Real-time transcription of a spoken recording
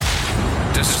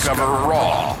Discover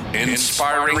raw,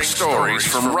 inspiring stories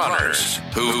from runners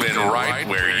who've been right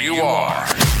where you are.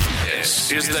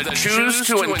 This is the Choose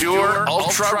to Endure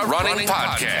Ultra Running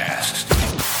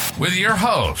Podcast with your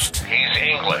host. He's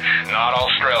English, not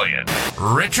Australian.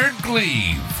 Richard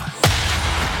Gleave.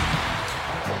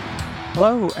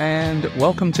 Hello and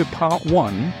welcome to part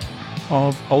 1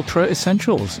 of Ultra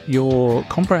Essentials, your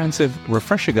comprehensive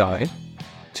refresher guide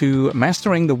to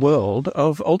mastering the world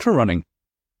of ultra running.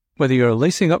 Whether you're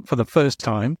lacing up for the first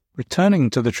time, returning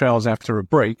to the trails after a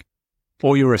break,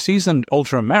 or you're a seasoned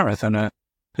ultra marathoner,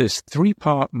 this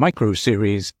 3-part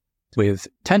micro-series with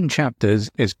 10 chapters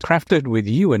is crafted with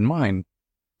you in mind.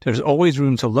 There's always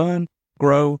room to learn,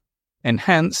 grow,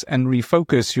 enhance, and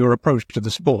refocus your approach to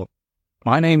the sport.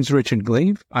 My name's Richard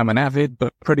Gleave. I'm an avid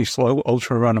but pretty slow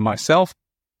ultra runner myself,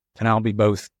 and I'll be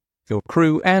both your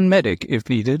crew and medic if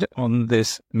needed on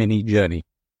this mini journey.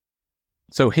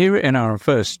 So here in our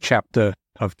first chapter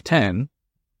of 10,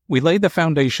 we lay the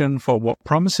foundation for what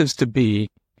promises to be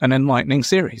an enlightening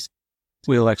series.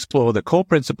 We'll explore the core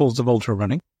principles of ultra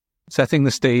running, setting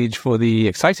the stage for the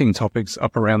exciting topics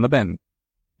up around the bend.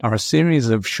 Our series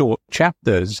of short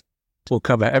chapters will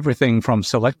cover everything from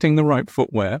selecting the right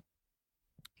footwear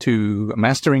to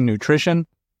mastering nutrition,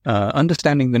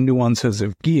 understanding the nuances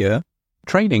of gear,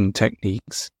 training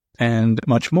techniques, and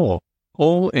much more,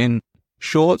 all in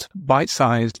short,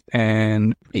 bite-sized,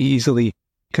 and easily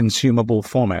consumable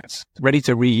formats, ready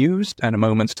to reuse at a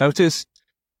moment's notice,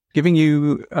 giving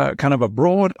you kind of a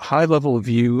broad, high-level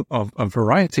view of a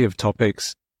variety of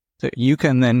topics that you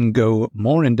can then go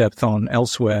more in-depth on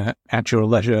elsewhere at your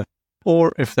leisure,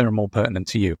 or if they're more pertinent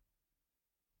to you.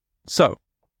 So,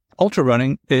 ultra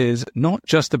running is not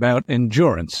just about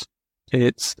endurance.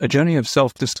 It's a journey of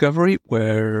self-discovery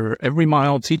where every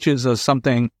mile teaches us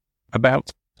something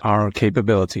about our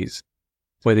capabilities.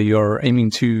 Whether you're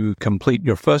aiming to complete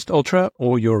your first ultra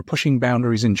or you're pushing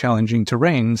boundaries in challenging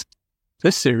terrains,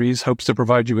 this series hopes to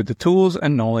provide you with the tools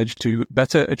and knowledge to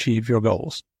better achieve your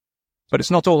goals. But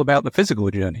it's not all about the physical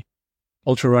journey.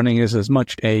 Ultra running is as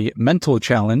much a mental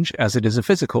challenge as it is a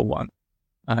physical one.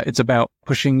 It's about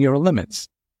pushing your limits,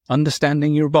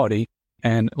 understanding your body,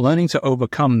 and learning to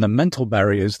overcome the mental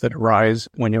barriers that arise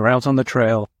when you're out on the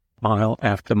trail mile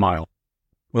after mile.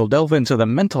 We'll delve into the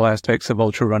mental aspects of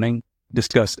ultra running,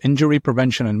 discuss injury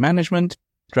prevention and management,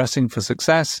 dressing for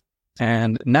success,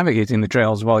 and navigating the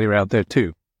trails while you're out there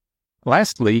too.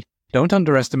 Lastly, don't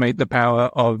underestimate the power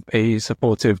of a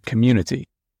supportive community.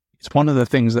 It's one of the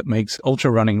things that makes ultra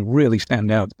running really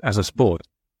stand out as a sport.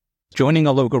 Joining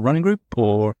a local running group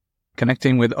or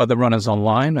connecting with other runners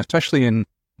online, especially in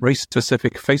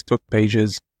race-specific Facebook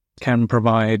pages, can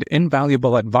provide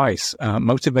invaluable advice,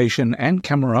 motivation, and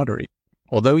camaraderie.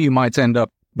 Although you might end up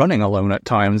running alone at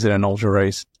times in an ultra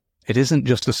race, it isn't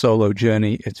just a solo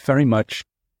journey. It's very much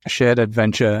a shared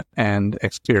adventure and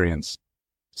experience.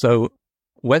 So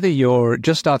whether you're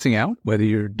just starting out, whether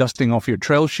you're dusting off your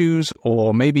trail shoes,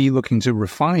 or maybe looking to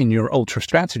refine your ultra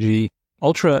strategy,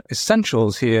 Ultra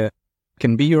Essentials here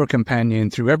can be your companion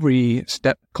through every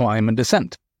step, climb, and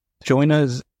descent. Join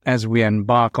us as we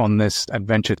embark on this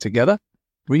adventure together,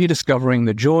 rediscovering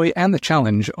the joy and the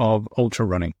challenge of ultra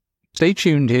running. Stay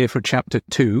tuned here for Chapter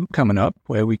 2 coming up,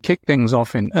 where we kick things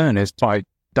off in earnest by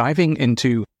diving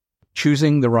into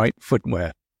choosing the right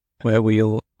footwear, where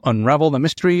we'll unravel the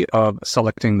mystery of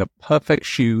selecting the perfect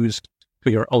shoes for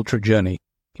your ultra journey,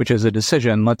 which is a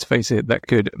decision, let's face it, that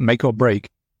could make or break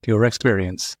your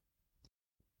experience.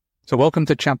 So welcome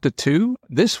to Chapter 2.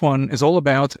 This one is all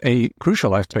about a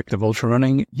crucial aspect of ultra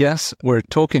running. Yes, we're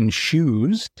talking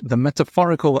shoes, the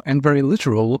metaphorical and very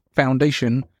literal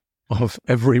foundation of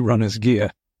every runner's gear.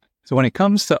 So when it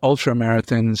comes to ultra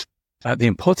marathons, the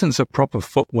importance of proper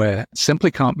footwear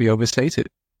simply can't be overstated.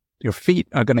 Your feet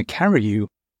are going to carry you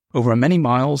over many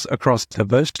miles across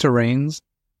diverse terrains,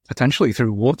 potentially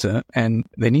through water, and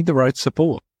they need the right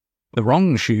support. The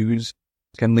wrong shoes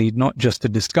can lead not just to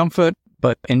discomfort,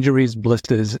 but injuries,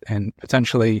 blisters, and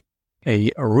potentially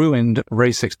a ruined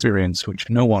race experience, which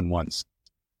no one wants.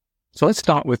 So let's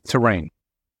start with terrain.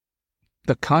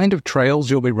 The kind of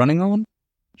trails you'll be running on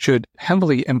should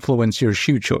heavily influence your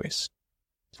shoe choice.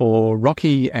 For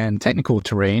rocky and technical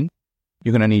terrain,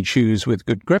 you're going to need shoes with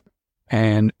good grip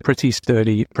and pretty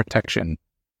sturdy protection.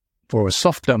 For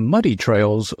softer, muddy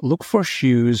trails, look for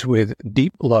shoes with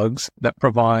deep lugs that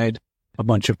provide a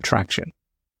bunch of traction.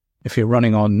 If you're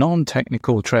running on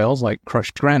non-technical trails like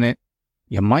crushed granite,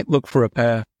 you might look for a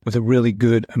pair with a really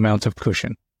good amount of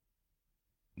cushion.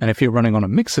 And if you're running on a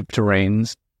mix of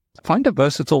terrains, find a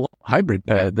versatile hybrid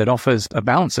pair that offers a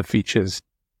balance of features.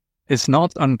 It's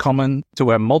not uncommon to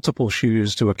wear multiple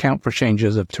shoes to account for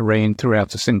changes of terrain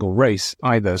throughout a single race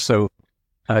either, so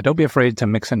don't be afraid to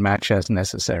mix and match as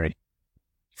necessary.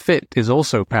 Fit is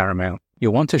also paramount.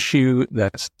 You'll want a shoe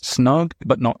that's snug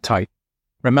but not tight.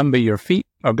 Remember, your feet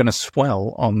are going to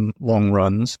swell on long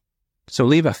runs, so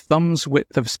leave a thumb's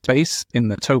width of space in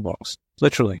the toe box.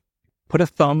 Literally, put a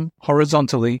thumb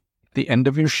horizontally at the end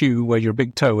of your shoe where your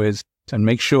big toe is, and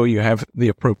make sure you have the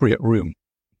appropriate room.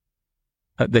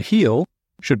 The heel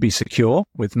should be secure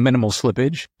with minimal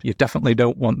slippage. You definitely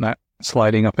don't want that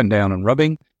sliding up and down and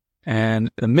rubbing. And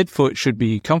the midfoot should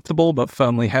be comfortable but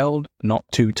firmly held, not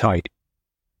too tight.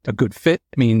 A good fit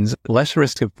means less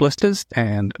risk of blisters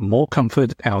and more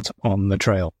comfort out on the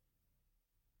trail.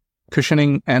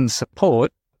 Cushioning and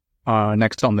support are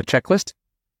next on the checklist.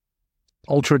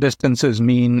 Ultra distances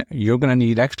mean you're going to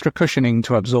need extra cushioning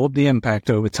to absorb the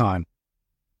impact over time.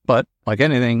 But like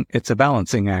anything, it's a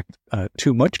balancing act.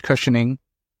 Too much cushioning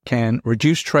can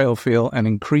reduce trail feel and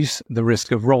increase the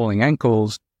risk of rolling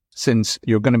ankles since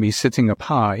you're going to be sitting up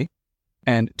high,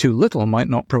 and too little might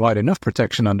not provide enough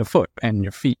protection underfoot, and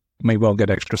your feet may well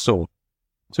get extra sore.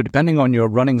 So depending on your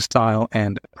running style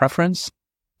and preference,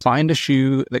 find a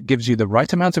shoe that gives you the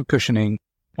right amount of cushioning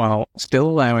while still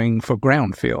allowing for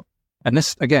ground feel. And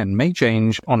this, again, may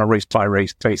change on a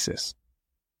race-by-race basis.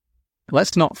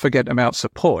 Let's not forget about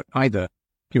support either.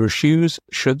 Your shoes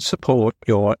should support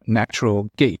your natural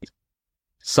gait.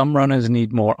 Some runners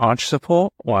need more arch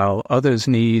support, while others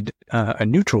need a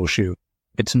neutral shoe.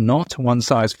 It's not one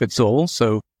size fits all,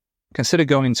 so consider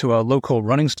going to a local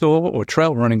running store or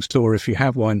trail running store if you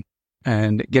have one,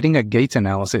 and getting a gait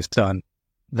analysis done.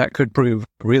 That could prove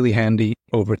really handy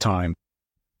over time.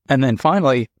 And then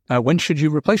finally, when should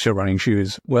you replace your running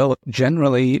shoes? Well,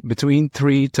 generally between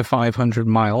 300 to 500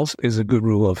 miles is a good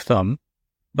rule of thumb,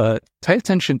 but pay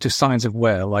attention to signs of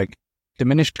wear like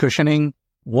diminished cushioning,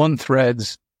 worn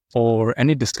threads, or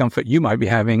any discomfort you might be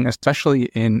having, especially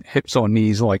in hips or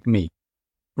knees like me.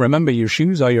 Remember, your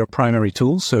shoes are your primary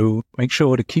tool, so make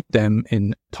sure to keep them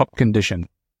in top condition.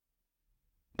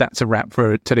 That's a wrap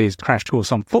for today's crash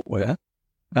course on footwear.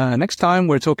 Next time,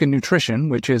 we're talking nutrition,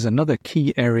 which is another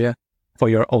key area for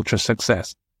your ultra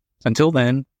success. Until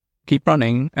then, keep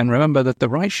running, and remember that the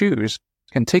right shoes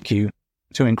can take you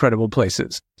to incredible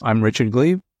places. I'm Richard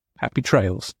Gleave. Happy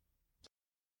trails.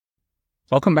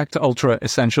 Welcome back to Ultra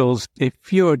Essentials. If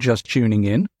you're just tuning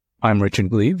in, I'm Richard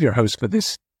Gleave, your host for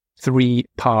this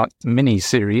 3-part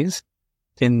mini-series.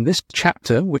 In this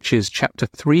chapter, which is chapter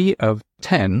 3 of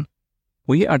 10,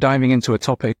 we are diving into a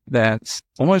topic that's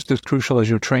almost as crucial as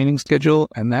your training schedule,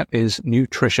 and that is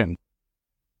nutrition.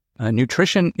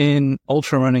 Nutrition in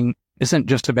ultra running isn't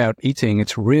just about eating,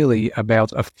 it's really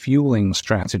about a fueling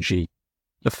strategy.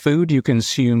 The food you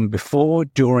consume before,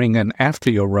 during, and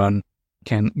after your run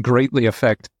can greatly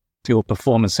affect your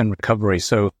performance and recovery.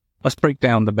 So let's break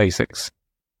down the basics.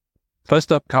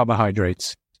 First up,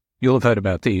 carbohydrates. You'll have heard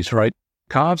about these, right?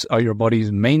 Carbs are your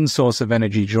body's main source of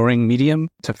energy during medium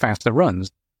to faster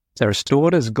runs. They're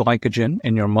stored as glycogen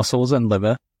in your muscles and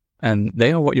liver, and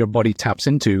they are what your body taps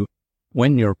into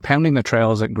when you're pounding the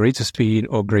trails at greater speed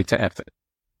or greater effort.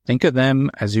 Think of them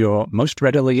as your most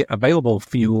readily available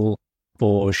fuel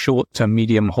for short to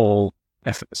medium haul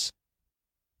efforts.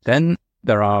 Then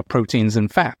there are proteins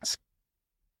and fats.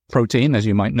 Protein, as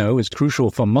you might know, is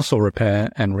crucial for muscle repair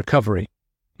and recovery.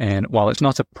 And while it's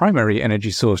not a primary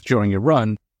energy source during your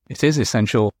run, it is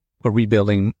essential for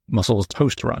rebuilding muscles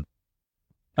post-run.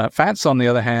 Fats, on the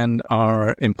other hand,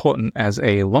 are important as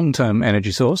a long-term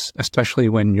energy source, especially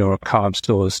when your carb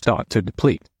stores start to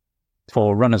deplete.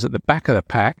 For runners at the back of the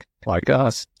pack, like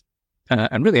us,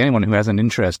 and really anyone who has an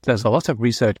interest, there's a lot of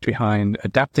research behind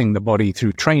adapting the body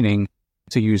through training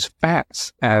to use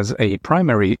fats as a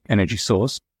primary energy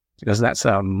source, because that's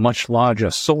a much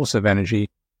larger source of energy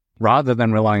rather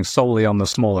than relying solely on the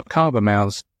smaller carb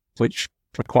amounts, which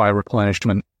require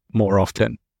replenishment more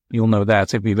often. You'll know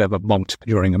that if you've ever bunked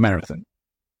during a marathon.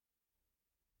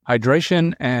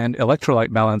 Hydration and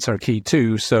electrolyte balance are key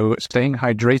too, so staying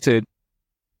hydrated,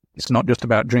 it's not just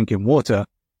about drinking water,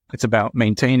 it's about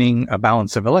maintaining a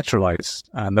balance of electrolytes,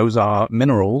 and those are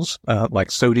minerals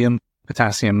like sodium,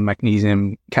 potassium,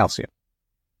 magnesium, calcium.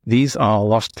 These are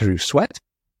lost through sweat,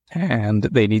 and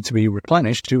they need to be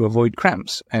replenished to avoid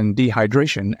cramps and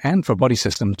dehydration and for body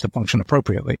systems to function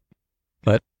appropriately.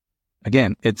 But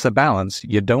again, it's a balance.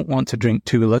 You don't want to drink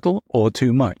too little or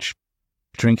too much.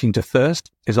 Drinking to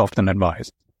thirst is often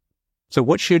advised. So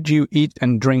what should you eat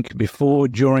and drink before,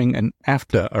 during, and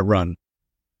after a run?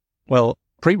 Well,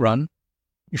 pre-run,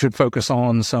 you should focus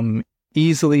on some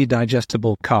easily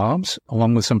digestible carbs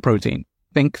along with some protein.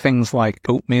 Think things like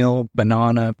oatmeal,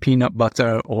 banana, peanut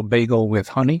butter, or bagel with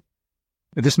honey.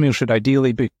 This meal should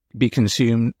ideally be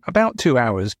consumed about 2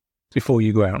 hours before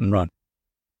you go out and run.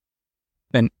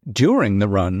 Then during the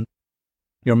run,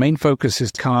 your main focus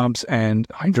is carbs and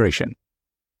hydration.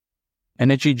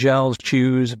 Energy gels,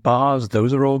 chews, bars,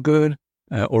 those are all good.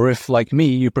 Or if, like me,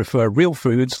 you prefer real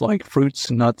foods like fruits,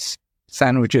 nuts,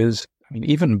 sandwiches,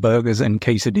 even burgers and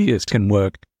quesadillas can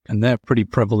work, and they're pretty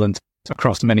prevalent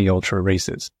across many ultra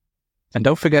races. And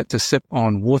don't forget to sip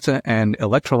on water and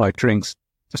electrolyte drinks,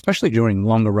 especially during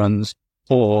longer runs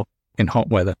or in hot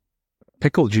weather.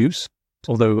 Pickle juice,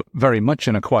 although very much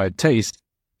an acquired taste,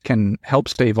 can help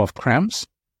stave off cramps,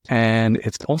 and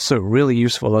it's also really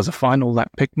useful as a final lap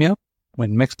pick-me-up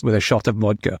when mixed with a shot of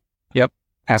vodka. Yep,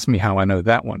 ask me how I know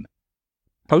that one.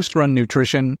 Post-run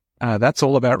nutrition, that's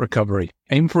all about recovery.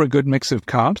 Aim for a good mix of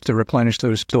carbs to replenish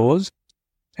those stores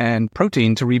and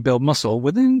protein to rebuild muscle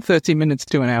within 30 minutes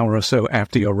to an hour or so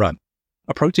after your run.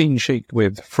 A protein shake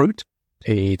with fruit,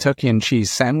 a turkey and cheese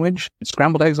sandwich,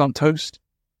 scrambled eggs on toast,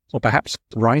 or perhaps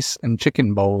rice and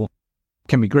chicken bowl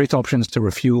can be great options to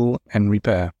refuel and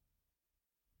repair.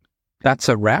 That's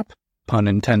a wrap, pun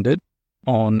intended,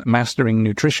 on mastering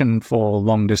nutrition for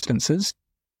long distances.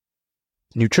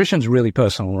 Nutrition's really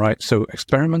personal, right? So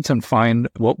experiment and find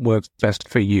what works best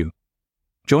for you.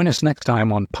 Join us next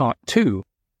time on part 2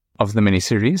 of the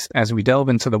miniseries as we delve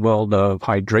into the world of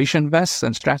hydration vests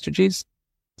and strategies,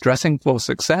 dressing for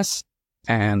success,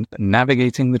 and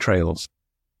navigating the trails.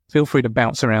 Feel free to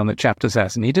bounce around the chapters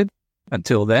as needed.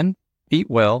 Until then, eat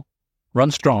well,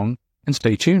 run strong, and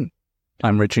stay tuned.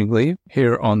 I'm Richard Lee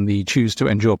here on the Choose to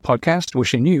Endure podcast,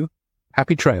 wishing you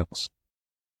happy trails.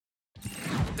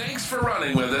 Thanks for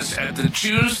running with us at the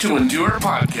Choose to Endure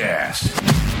podcast.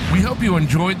 We hope you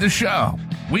enjoyed the show.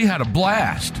 We had a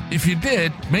blast. If you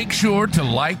did, make sure to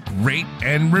like, rate,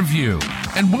 and review.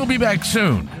 And we'll be back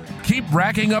soon. Keep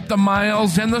racking up the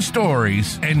miles and the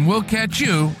stories, and we'll catch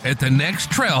you at the next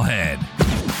trailhead.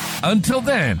 Until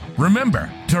then,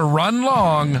 remember to run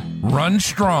long, run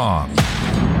strong.